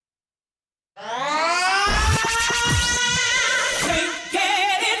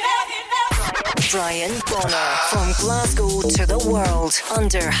Brian Bonner. From Glasgow to the world,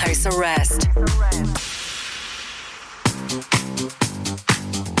 under house arrest.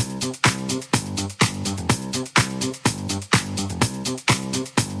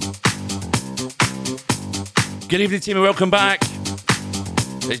 Good evening, team, and welcome back.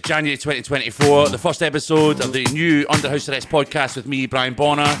 It's January 2024, the first episode of the new Under House Arrest podcast with me, Brian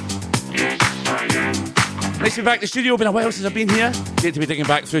Bonner. Nice to be back in the studio. Been a while since I've been here. Great to be digging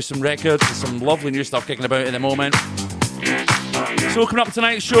back through some records and some lovely new stuff kicking about at the moment. So coming up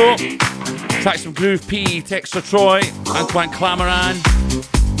tonight's show, tracks from Groove P, Texter Troy, Antoine Clamaran,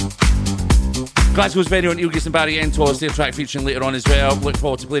 Glasgow's very own Illyus Barrientos, their track featuring later on as well. Look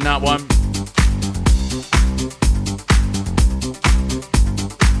forward to playing that one.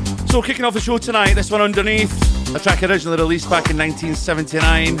 So kicking off the show tonight, this one Underneath, a track originally released back in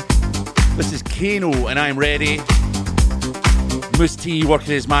 1979. This is Kano and I'm Ready. Moose T working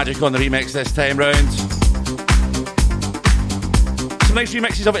his magic on the remix this time round. Some nice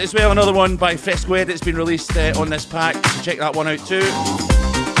remixes of it as well. Another one by Fresco Ed that's been released on this pack, so check that one out too.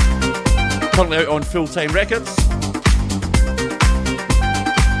 Currently out on Full Time Records.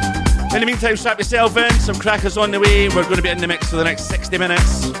 In the meantime, strap yourself in, some crackers on the way. We're going to be in the mix for the next 60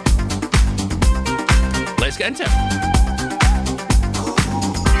 minutes. Let's get into it.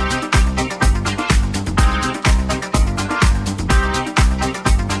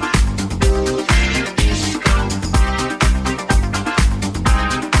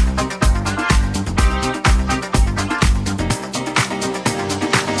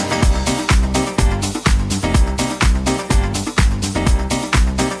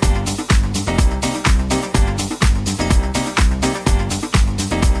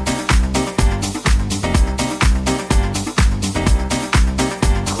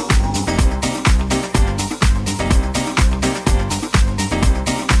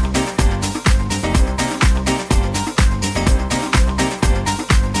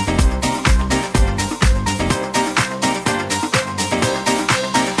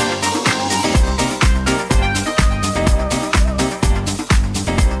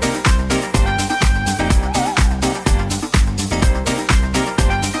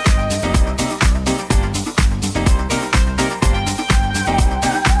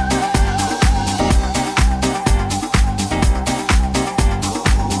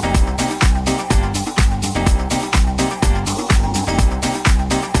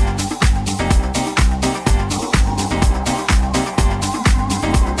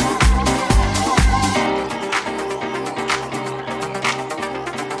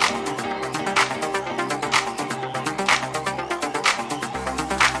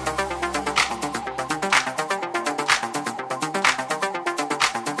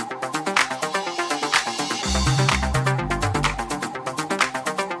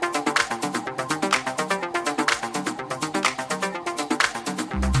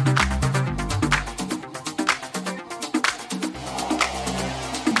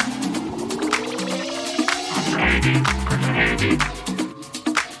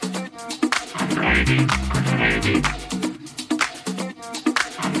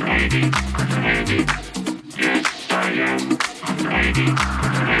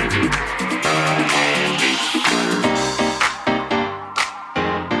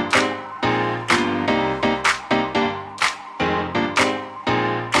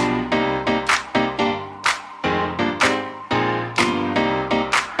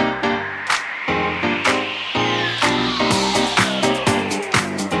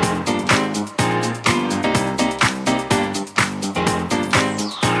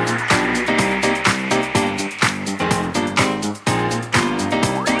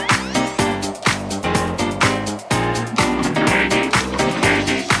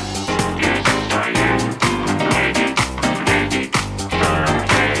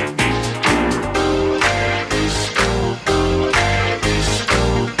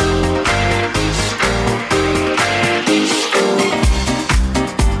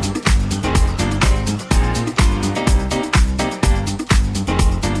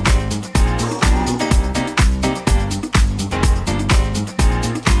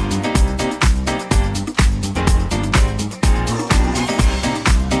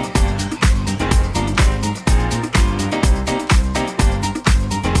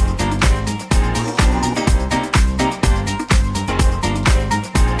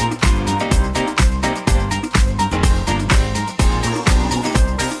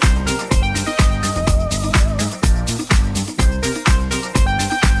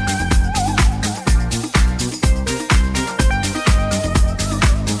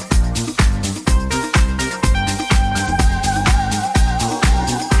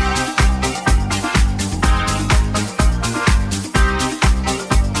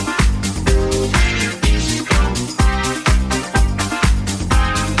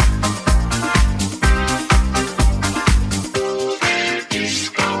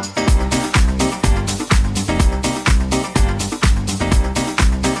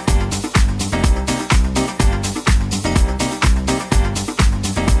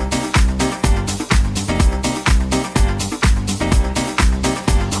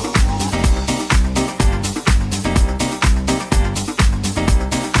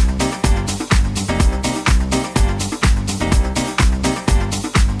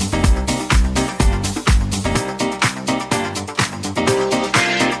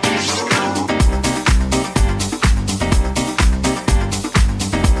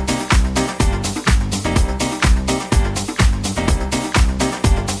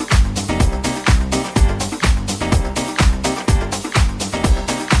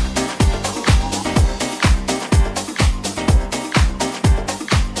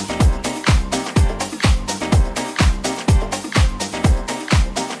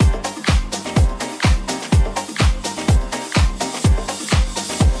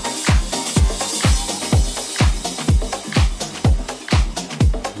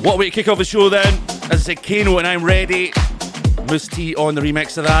 What a way to kick off the show then. As I said, Kano and I'm Ready. Moose T on the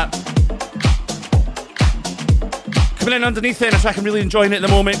remix of that. Coming in underneath then, a track I'm really enjoying at the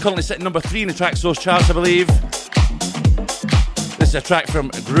moment. Currently sitting number 3 in the Track Source charts, I believe. This is a track from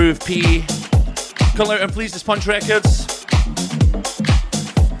Groove P. Currently out on Please This Punch Records.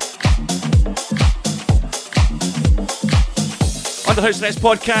 Under House Arrest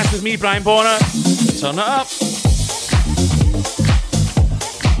podcast with me, Brian Bonner. Turn it up.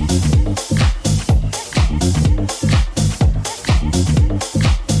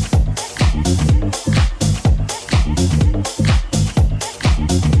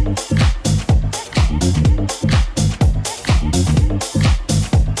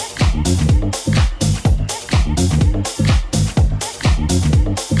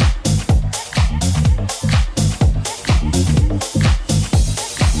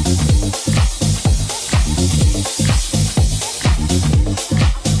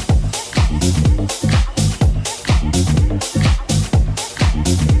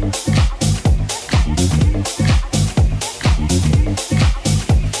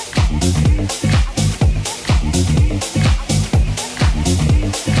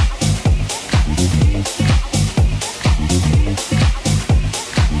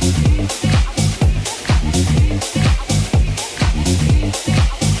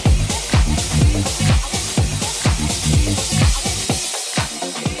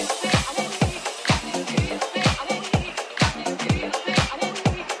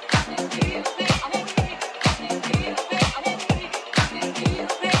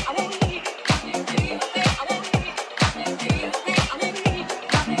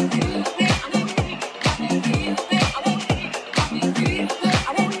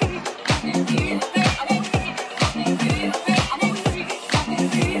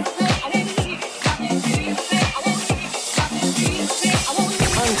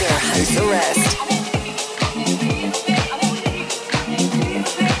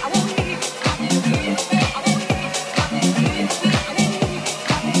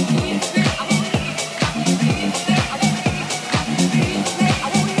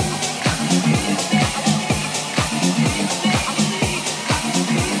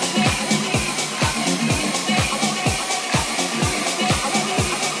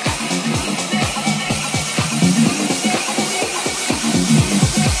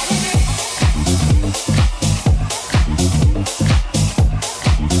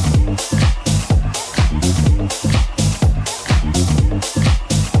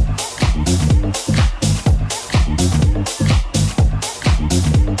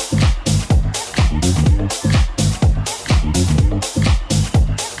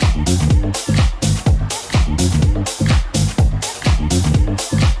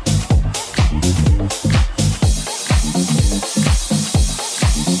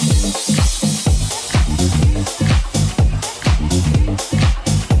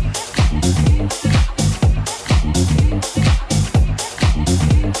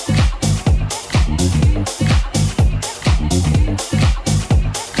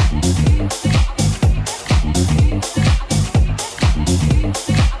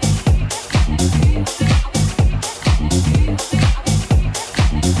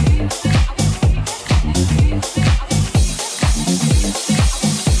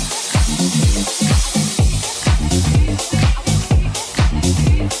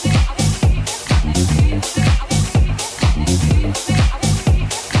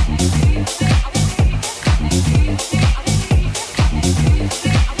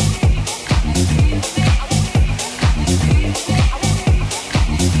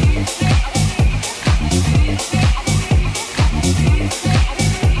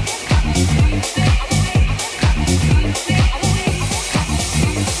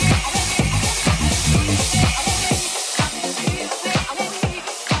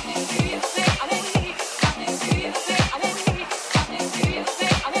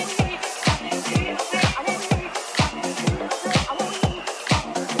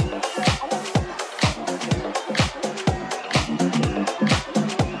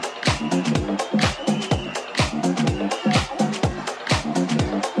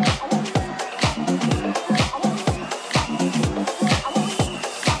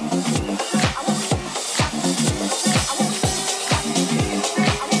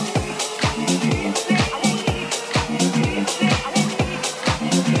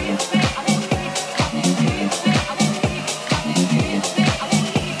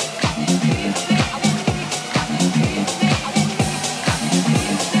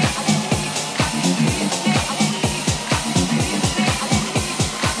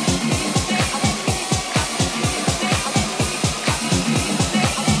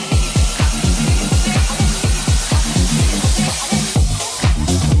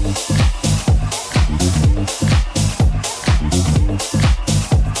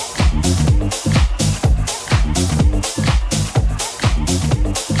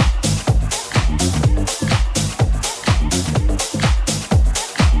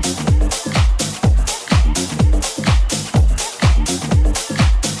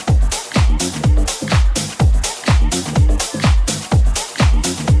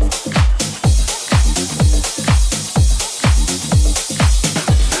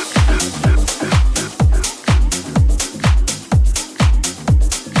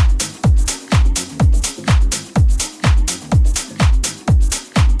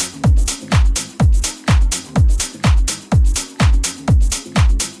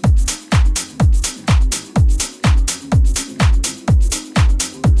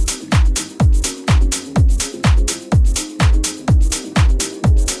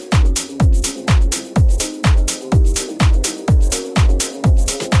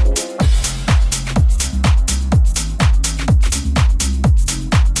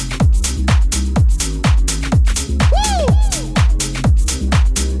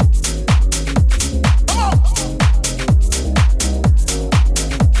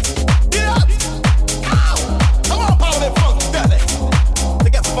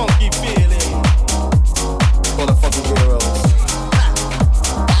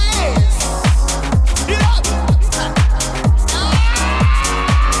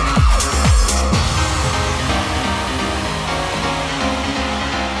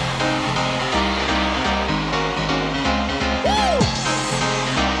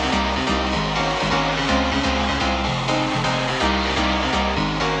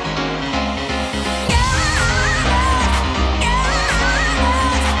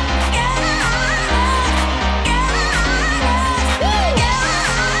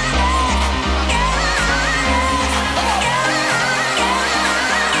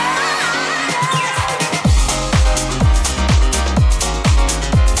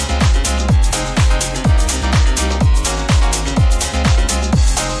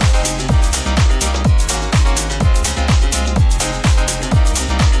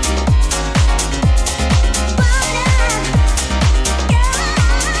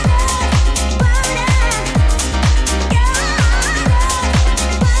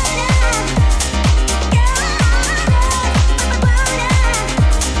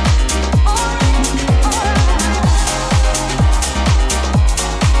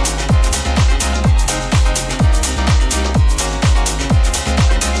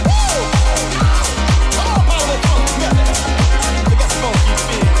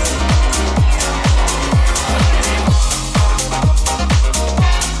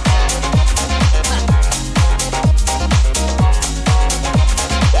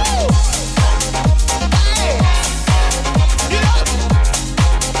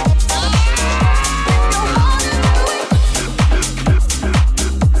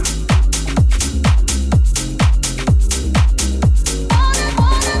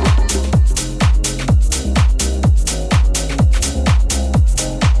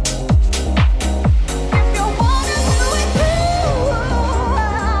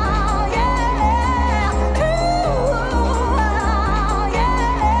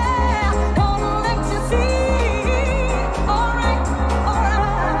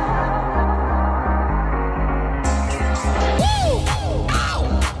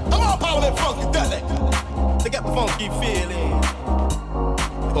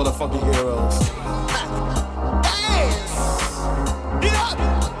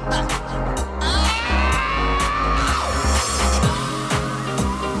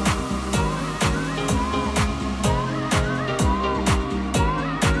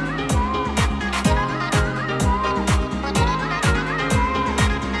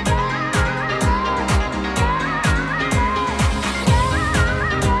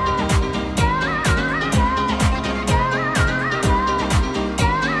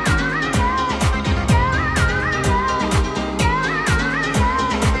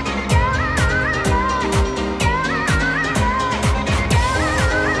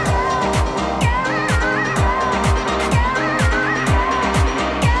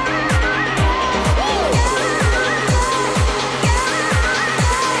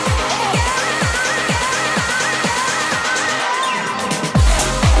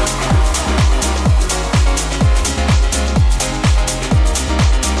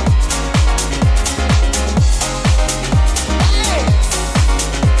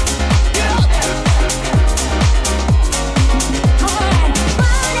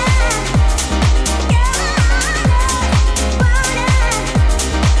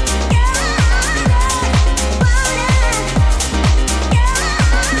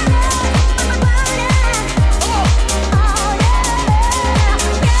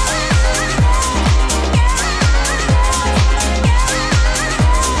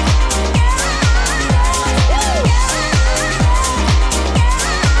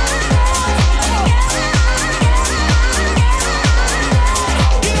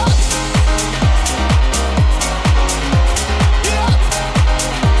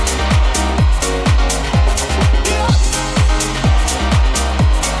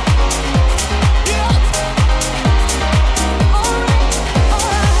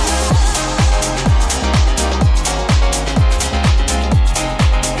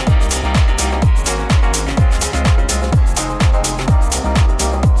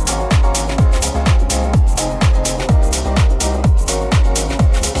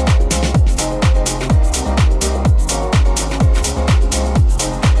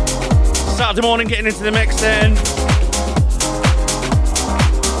 Thursday morning, getting into the mix then.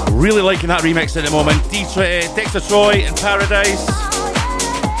 Really liking that remix at the moment. Dexter Troy and Paradise.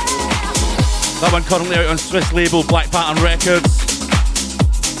 That one currently out on Swiss label Black Pattern Records.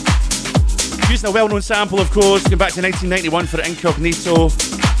 Using a well-known sample, of course, going back to 1991 for Incognito.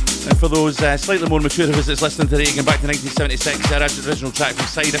 And for those slightly more mature visitors listening today, going back to 1976, their original track from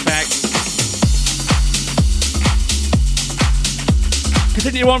Side Effects.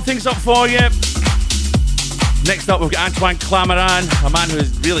 Continue to warm things up for you. Next up, we've got Antoine Clamaran, a man who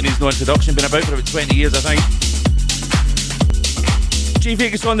really needs no introduction, been about for about 20 years, I think. G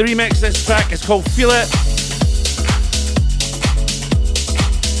Vegas on the remix. This track is called Feel It.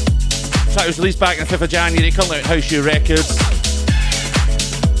 The track was released back on the 5th of January, currently out on House Shoe Records.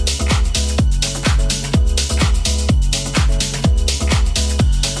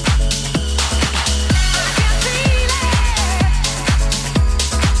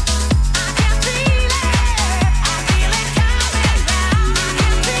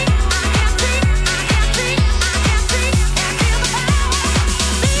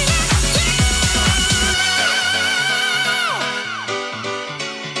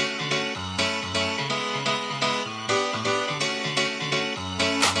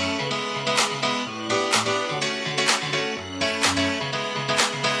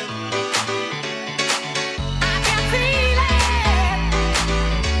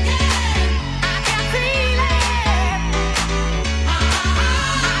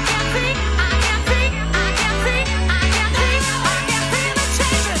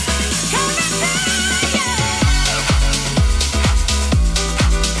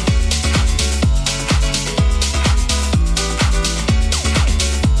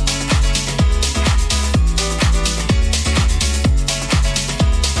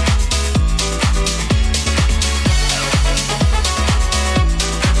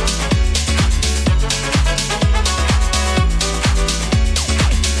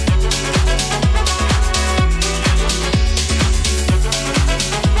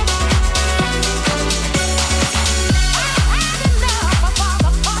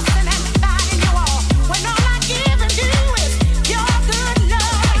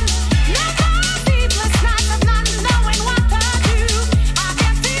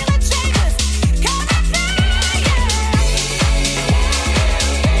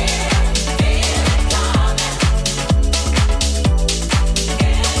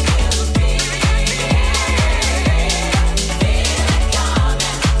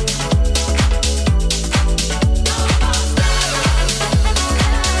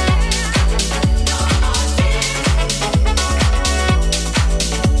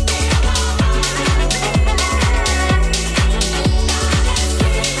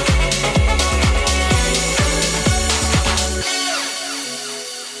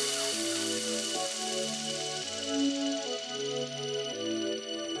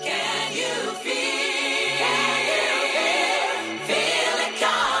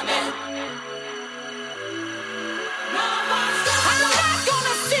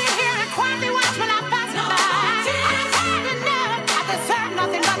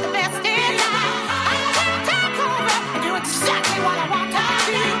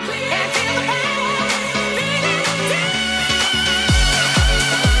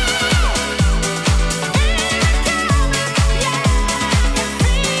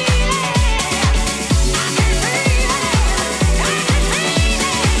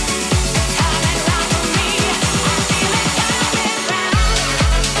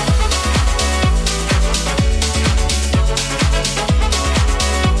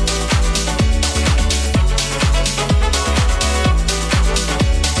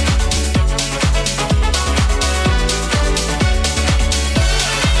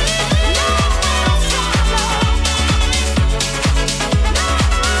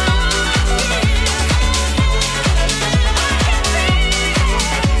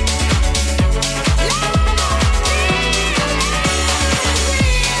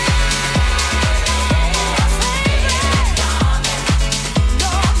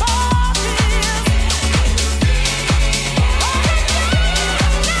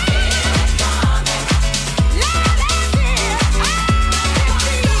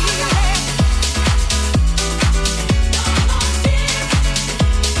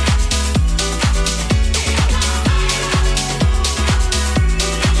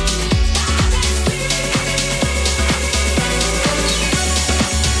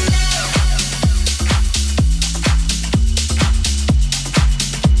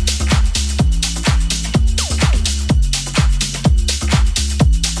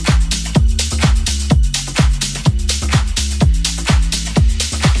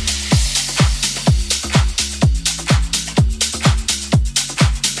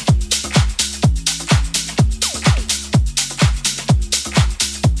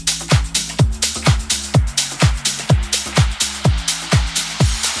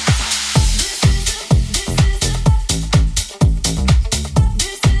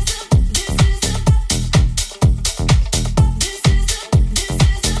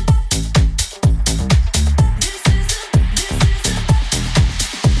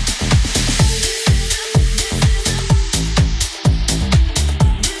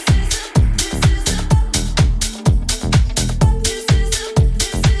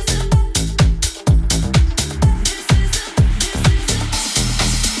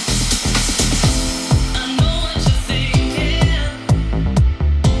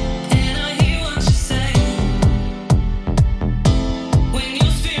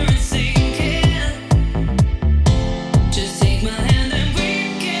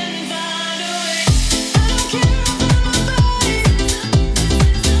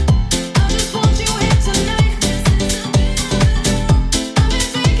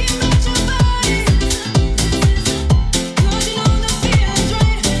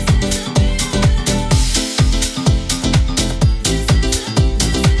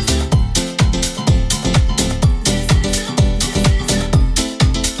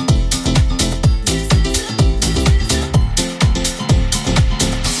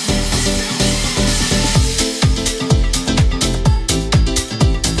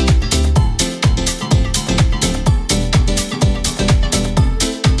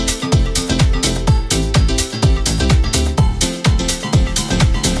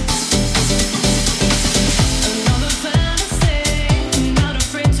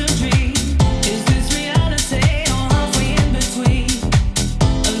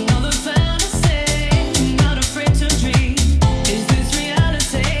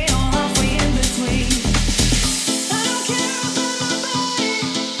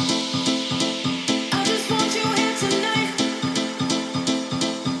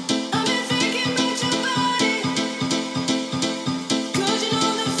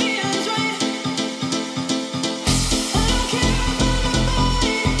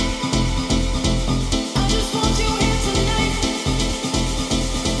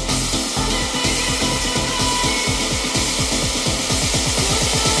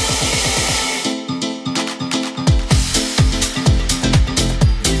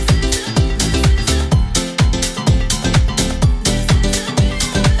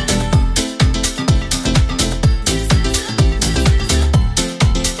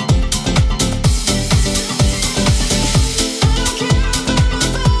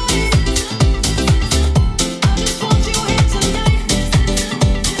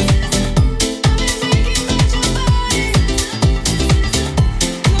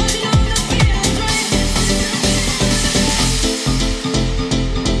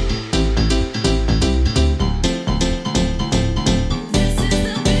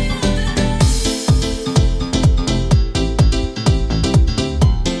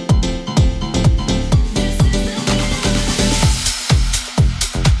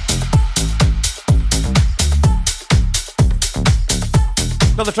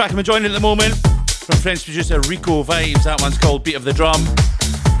 Another track I'm enjoying at the moment from French producer Rico Vibes. That one's called Beat of the Drum.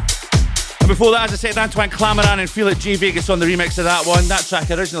 And before that, as I said, Antoine Clamaran and Feel It, J Vegas on the remix of that one. That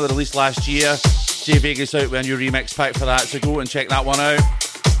track originally released last year. J Vegas out with a new remix pack for that, so go and check that one out.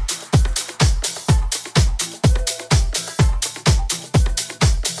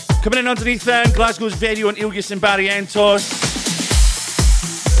 Coming in underneath then, Glasgow's very own Illyus Barrientos.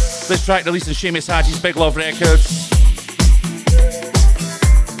 This track released on Seamus Hadji's Big Love Records.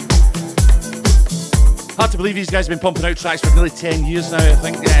 Hard to believe these guys have been pumping out tracks for nearly 10 years now, I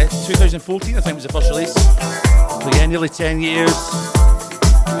think. 2014, I think, was the first release. So yeah, nearly 10 years.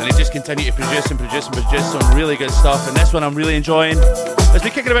 And they just continue to produce and produce and produce some really good stuff. And this one I'm really enjoying. It's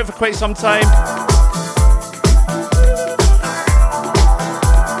been kicking about for quite some time.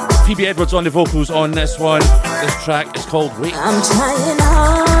 Phoebe Edwards on the vocals on this one. This track is called Wait. I'm trying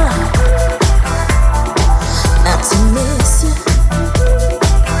hard not to miss you,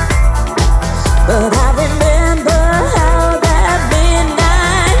 but I remember how that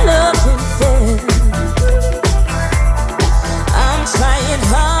midnight loving felt. I'm trying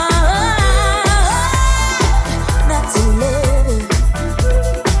hard not to let it,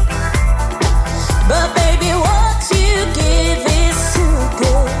 but baby, what you give is too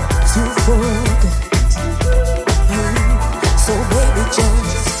good to forget. So baby,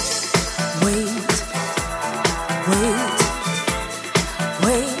 just wait, wait,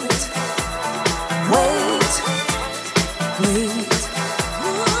 wait, wait, wait,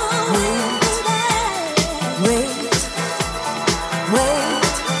 wait, wait,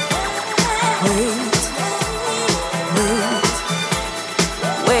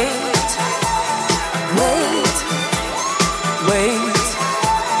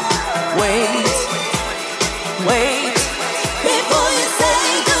 wait, wait, before you say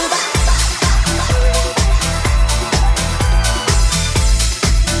goodbye.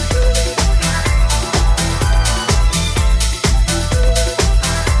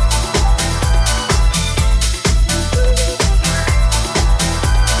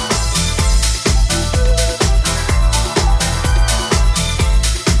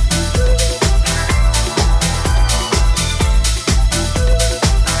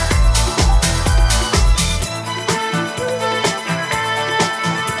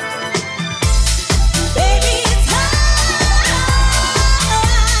 Baby, it's hard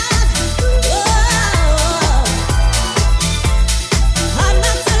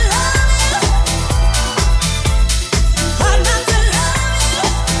not to love you, hard not to love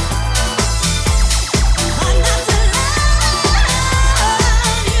you, hard not to love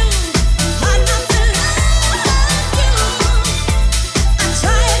you, hard not to love you. I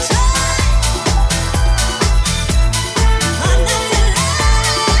try and try, hard not to love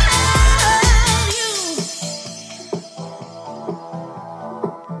you.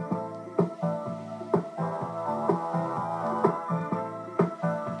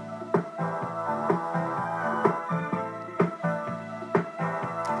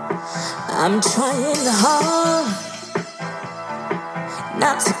 I'm trying hard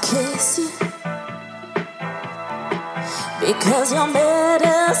not to kiss you, because your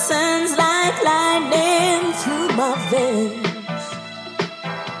medicine's like lightning through my veins.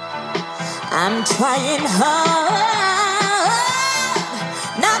 I'm trying hard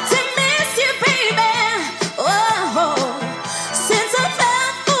not to miss you, baby. Oh, since I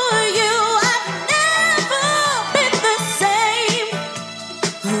fell for you, I've never been the same.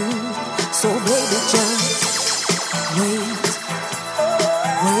 So baby, just wait,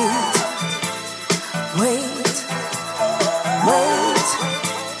 wait, wait, wait,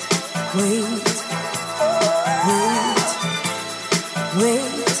 wait, wait,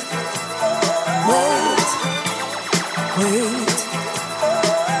 wait, wait,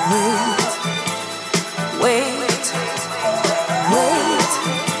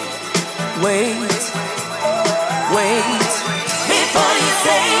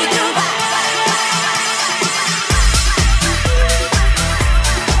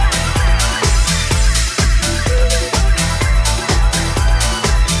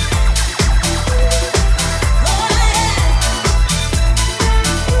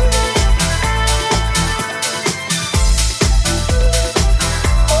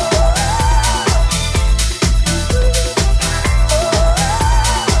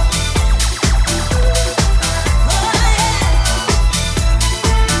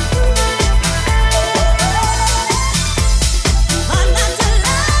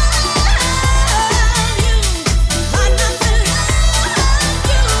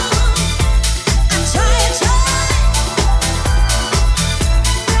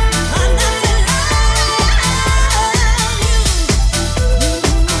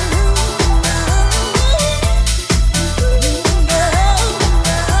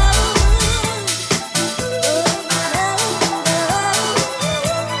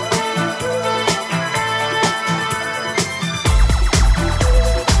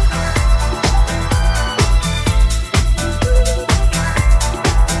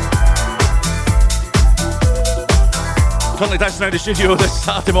 dancing around the studio this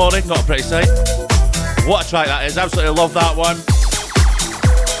Saturday morning. Not a pretty sight. What a track that is. Absolutely love that one.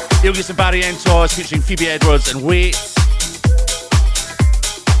 Illyus Barrientos featuring Phoebe Edwards and Wait.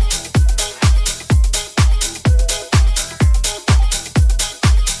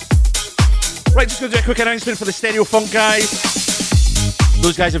 Right, just going to do a quick announcement for the Stereofunk guys.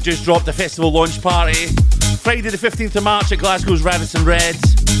 Those guys have just dropped a festival launch party. Friday the 15th of March at Glasgow's Radisson Red.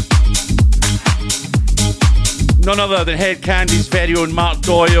 None other than Hed Kandi's very own Mark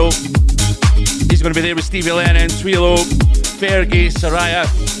Doyle. He's going to be there with Stevie Lennon, Twilo, Fergie, Soraya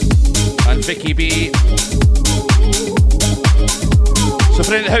and Vicky B. So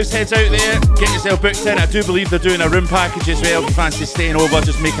for any of the house heads out there, get yourself booked in. I do believe they're doing a room package as well if you fancy staying over,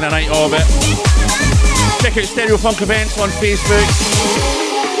 just making a night of it. Check out Stereofunk events on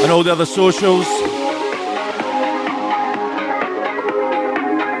Facebook and all the other socials.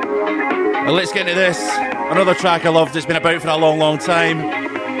 And let's get into this. Another track I loved. It's been about for a long, long time.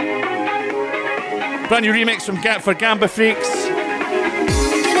 Brand new remix from for Gamba Freaks.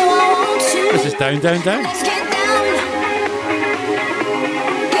 This is Down, Down, Down.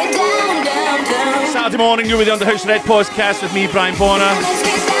 Saturday morning, you're with the Underhouse Red podcast with me, Brian Bonner.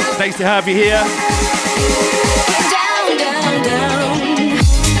 It's nice to have you here. Down, down, down.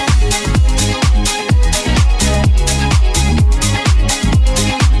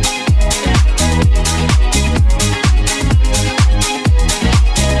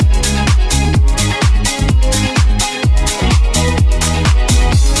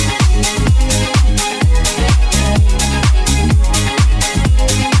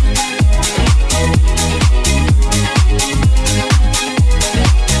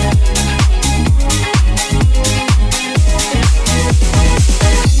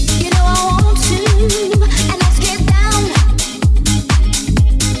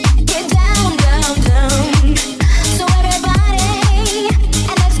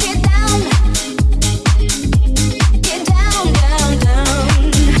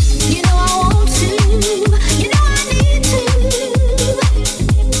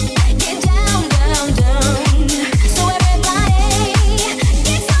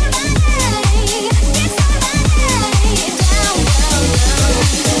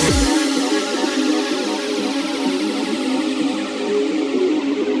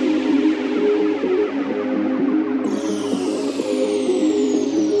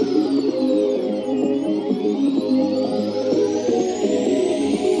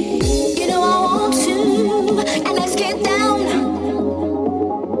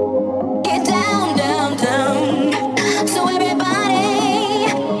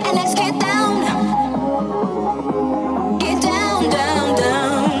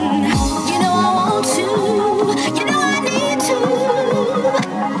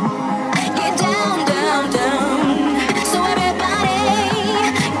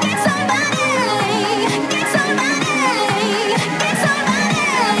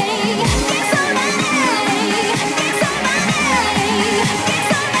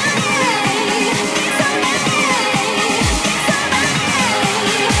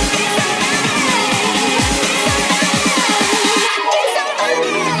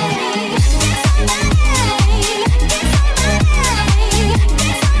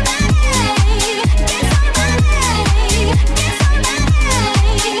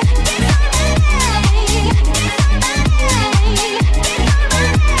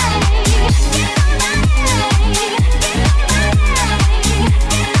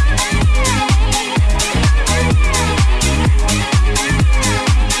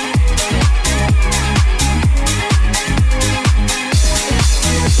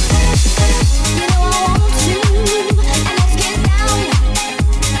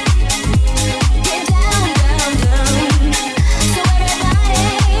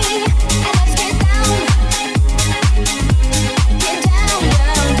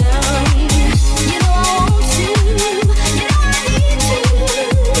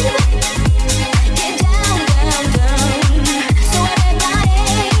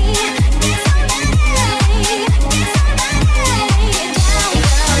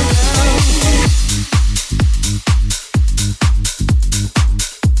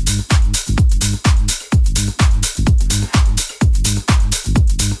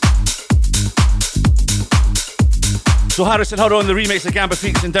 So Harrison Hurro on the remix of Gamba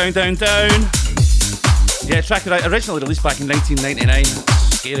Freaks and Down, Down, Down. Yeah, track it out. Originally released back in 1999.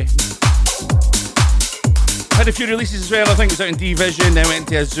 Scary. Had a few releases as well. I think it was out in D-Vision, then went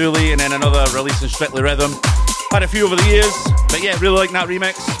to Azuli, and then another release in Strictly Rhythm. Had a few over the years, but yeah, really like that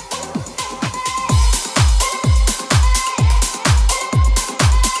remix.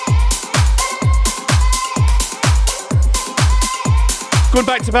 Going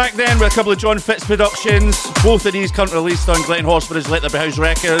back to back then with a couple of Jon Fitz productions. Both of these currently released on Glen Hospital's Let There Be House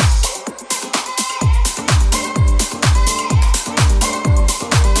Records.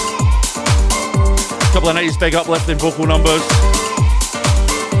 A couple of nice big uplifting vocal numbers.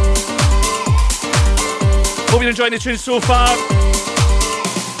 Hope you're enjoying the tune so far.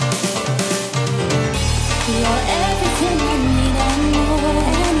 You're everything I need and more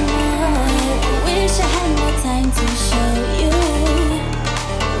and more. Wish I had more time to show you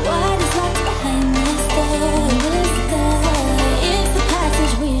what is locked behind this door. This door is the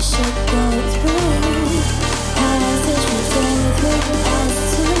passage we should go through. Passage we go through us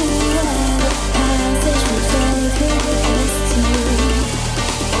two. Passage we go through us two.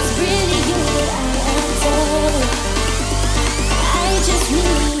 It's really you that I adore. I just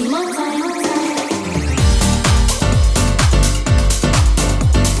need more time.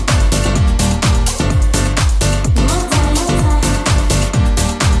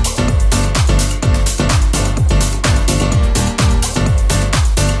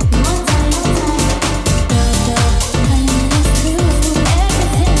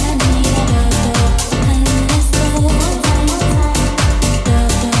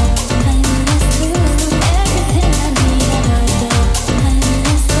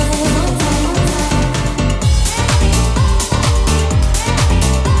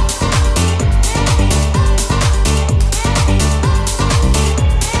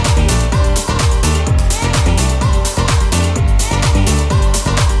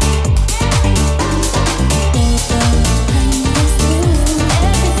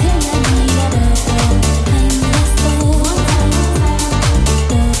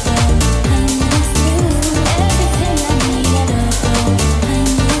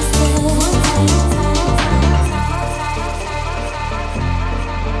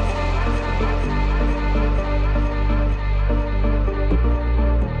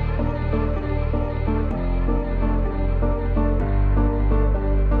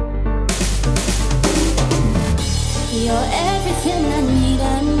 You're everything I need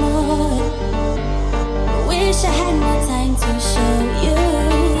and more. Wish I had more time to show you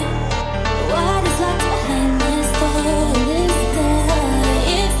what is locked behind this door. This door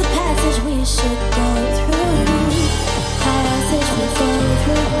is the passage we should go through. Passage we go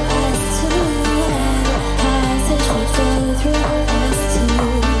through us two. Passage we go through us two.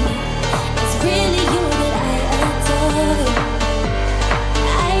 It's really you that I adore.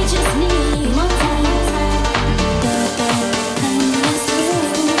 I just need more time.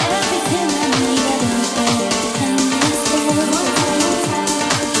 Everything I need, I don't know.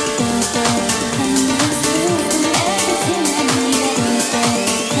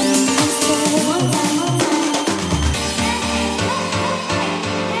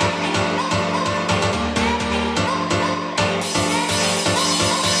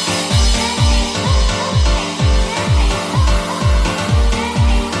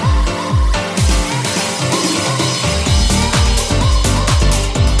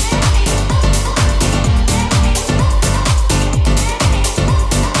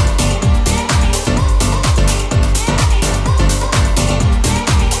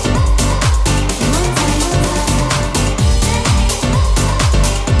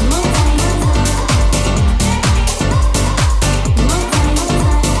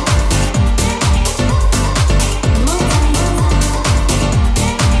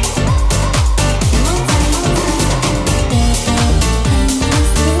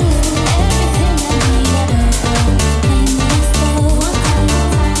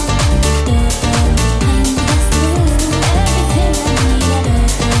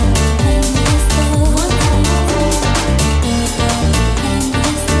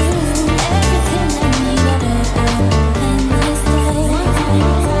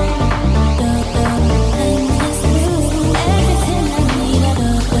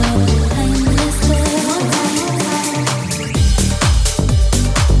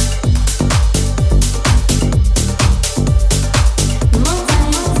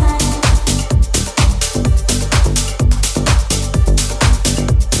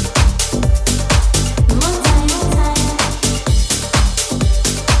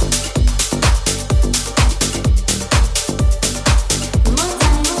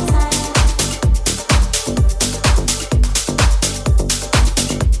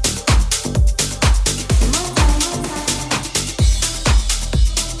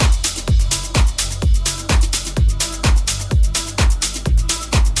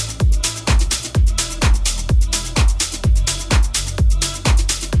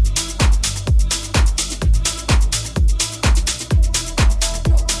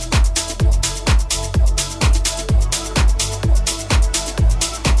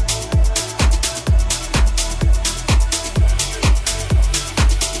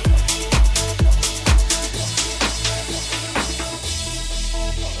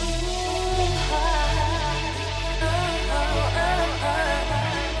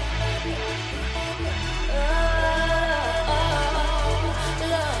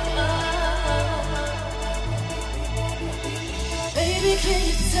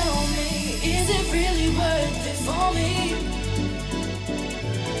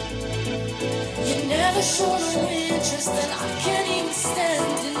 never show no interest, and I can't even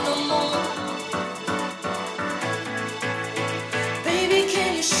stand it no more. Baby,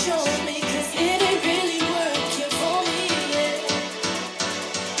 can you show me? 'Cause it ain't really working for me yet.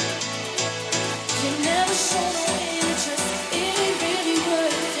 You never show no interest, it ain't really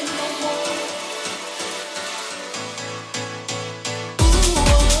working no more.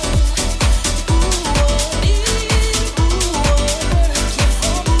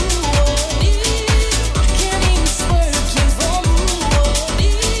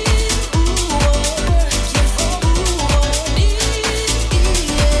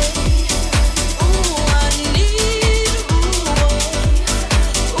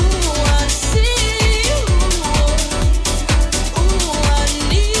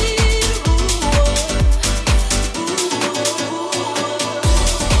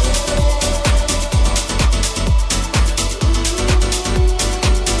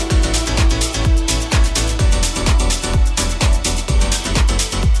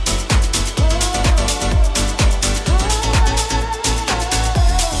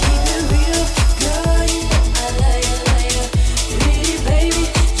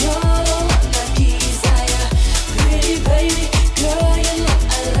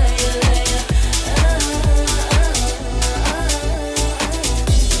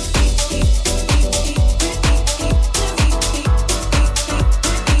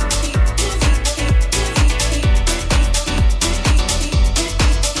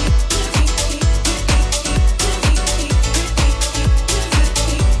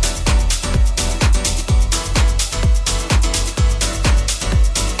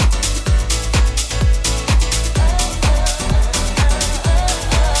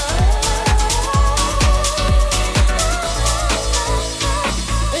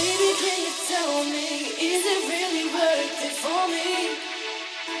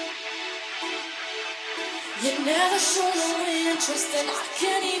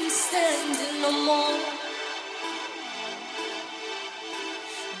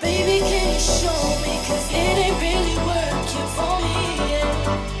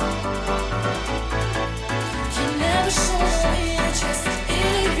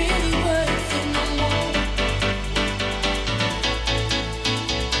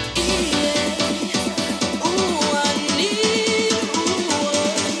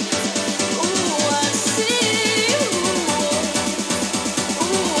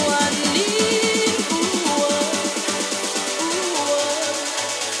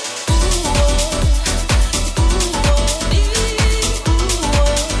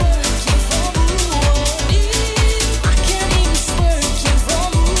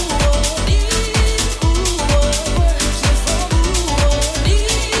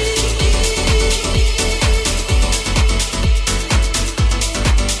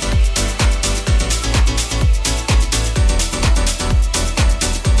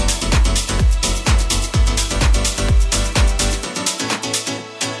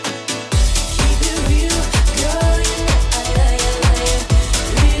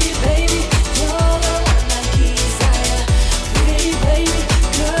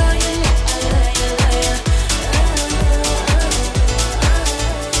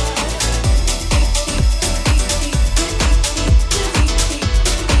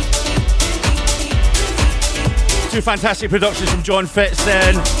 Fantastic productions from Jon Fitz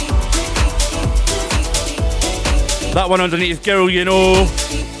then. That one underneath Girl You Know.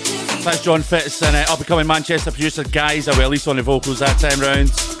 That's Jon Fitz and up-and-coming Manchester producer Geyser, well, at least on the vocals that time round.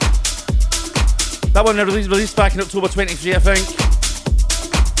 That one released back in October 23, I think.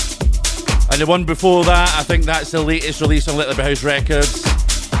 And the one before that, I think that's the latest release on Little Bit House Records.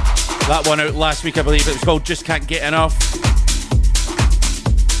 That one out last week, I believe. It was called Just Can't Get Enough.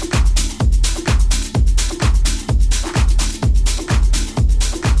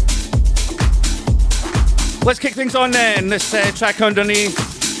 Let's kick things on then. This track underneath.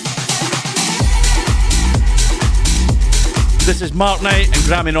 This is Mark Knight and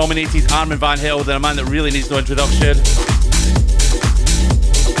Grammy nominated Armin van Helden, a man that really needs no introduction.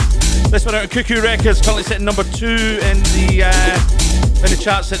 This one out of Cuckoo Records, currently sitting number 2 in the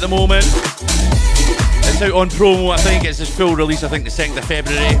charts at the moment. It's out on promo, I think. It's his full release, I think, the 2nd of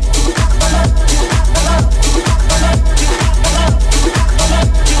February.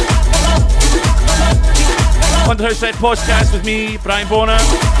 Underhouse Red Podcast with me, Brian Bonner.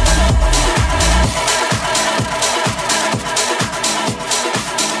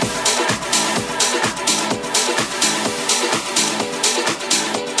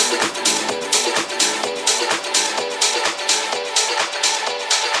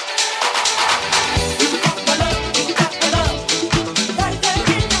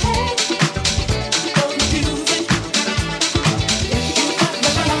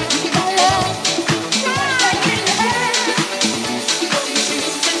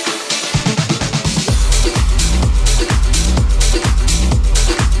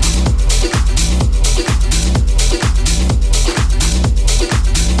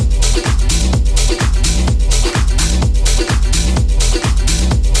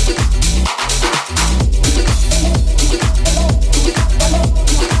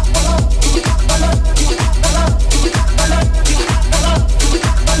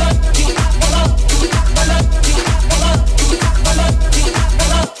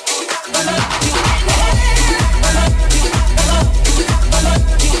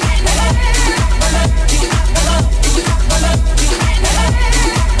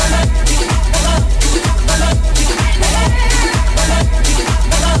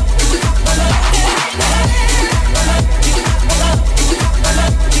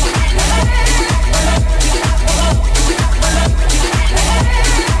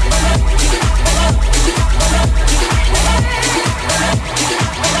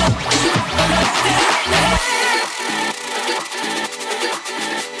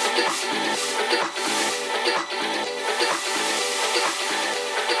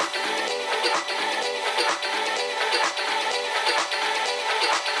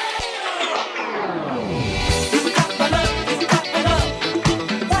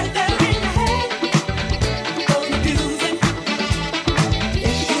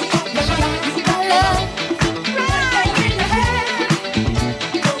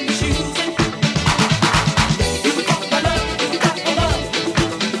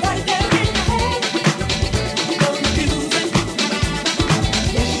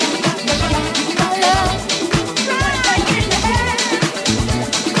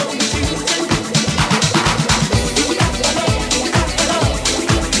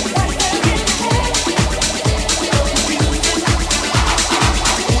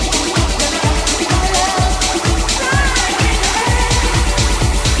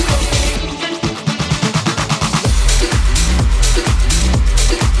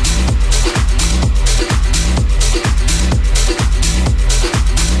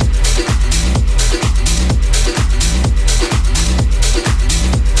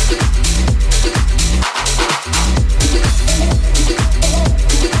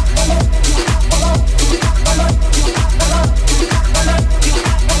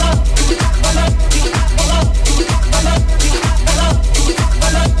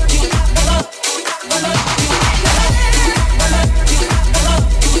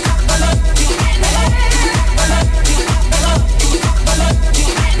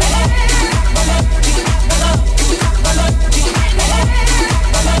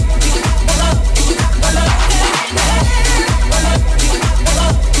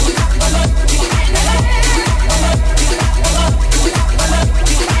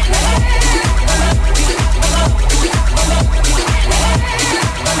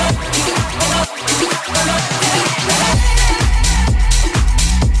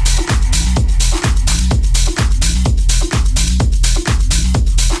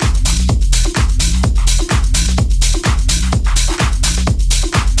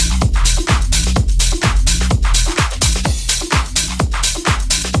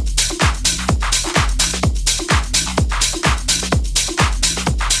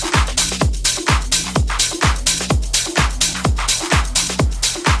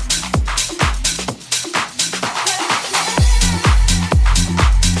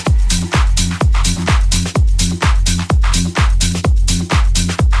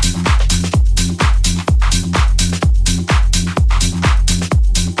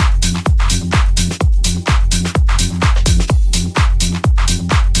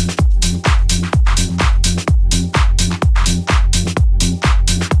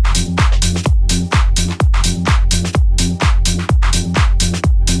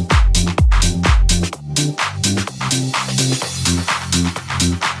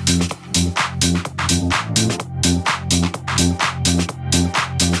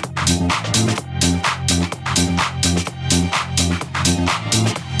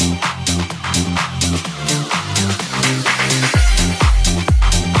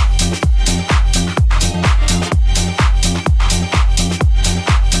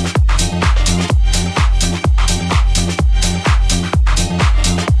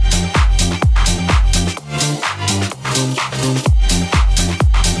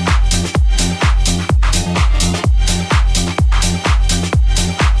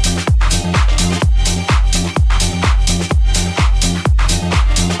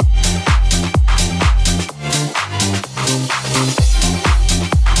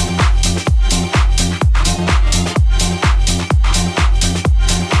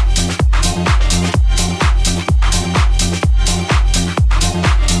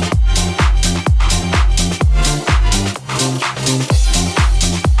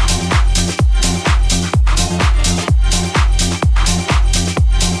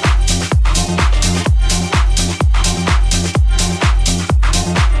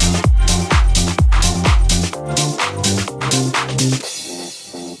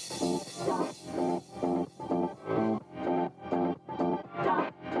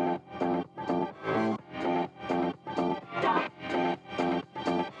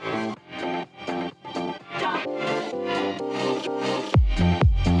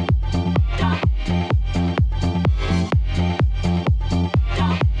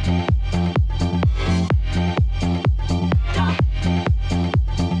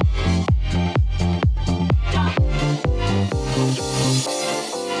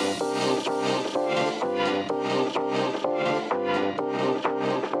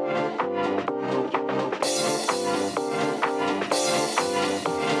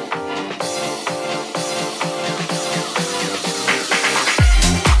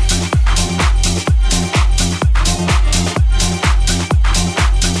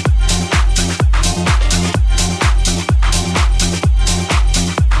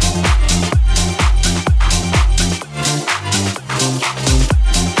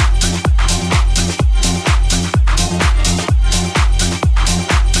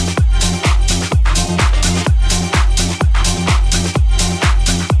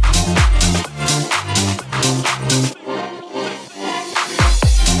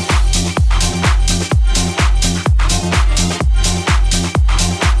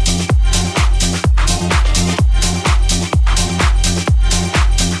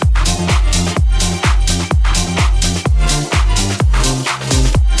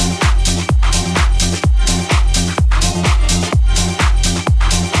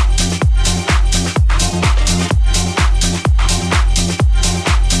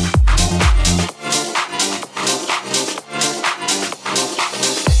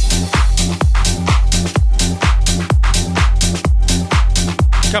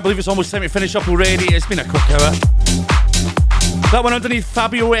 Can't believe it's almost time to finish up already. It's been a quick hour. That one underneath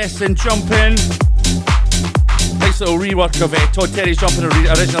Fabio S and Jumpin'. Nice little rework of Todd Terry's Jumpin',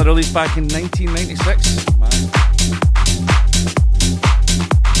 originally released back in 1996. Man.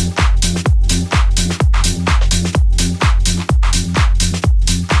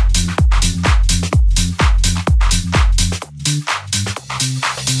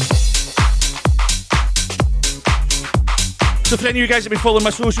 So for any of you guys that have been following my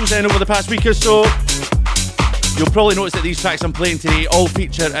socials then over the past week or so, you'll probably notice that these tracks I'm playing today all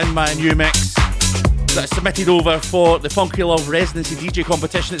feature in my new mix that's submitted over for the FunkyLove Residency DJ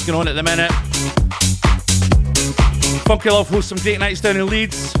competition that's going on at the minute. FunkyLove hosts some great nights down in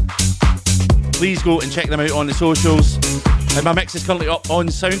Leeds. Please go and check them out on the socials. And my mix is currently up on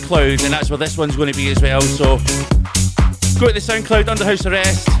SoundCloud, and that's where this one's going to be as well. So go to the SoundCloud under House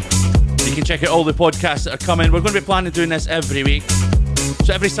Arrest. You can check out all the podcasts that are coming. We're going to be planning on doing this every week.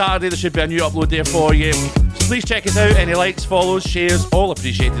 So every Saturday there should be a new upload there for you. So please check us out. Any likes, follows, shares, all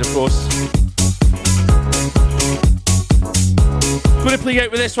appreciated of course. Going to play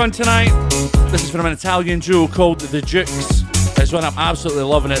out with this one tonight. This is from an Italian duo called The Dukes. It's one I'm absolutely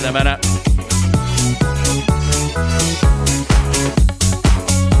loving at the minute.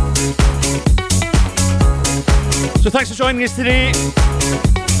 So thanks for joining us today.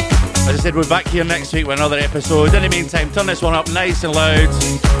 As I said, we're back here next week with another episode. In the meantime, turn this one up nice and loud.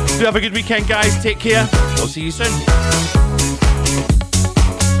 Do have a good weekend, guys. Take care. I'll see you soon.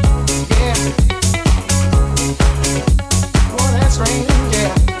 Yeah. Well, that's right.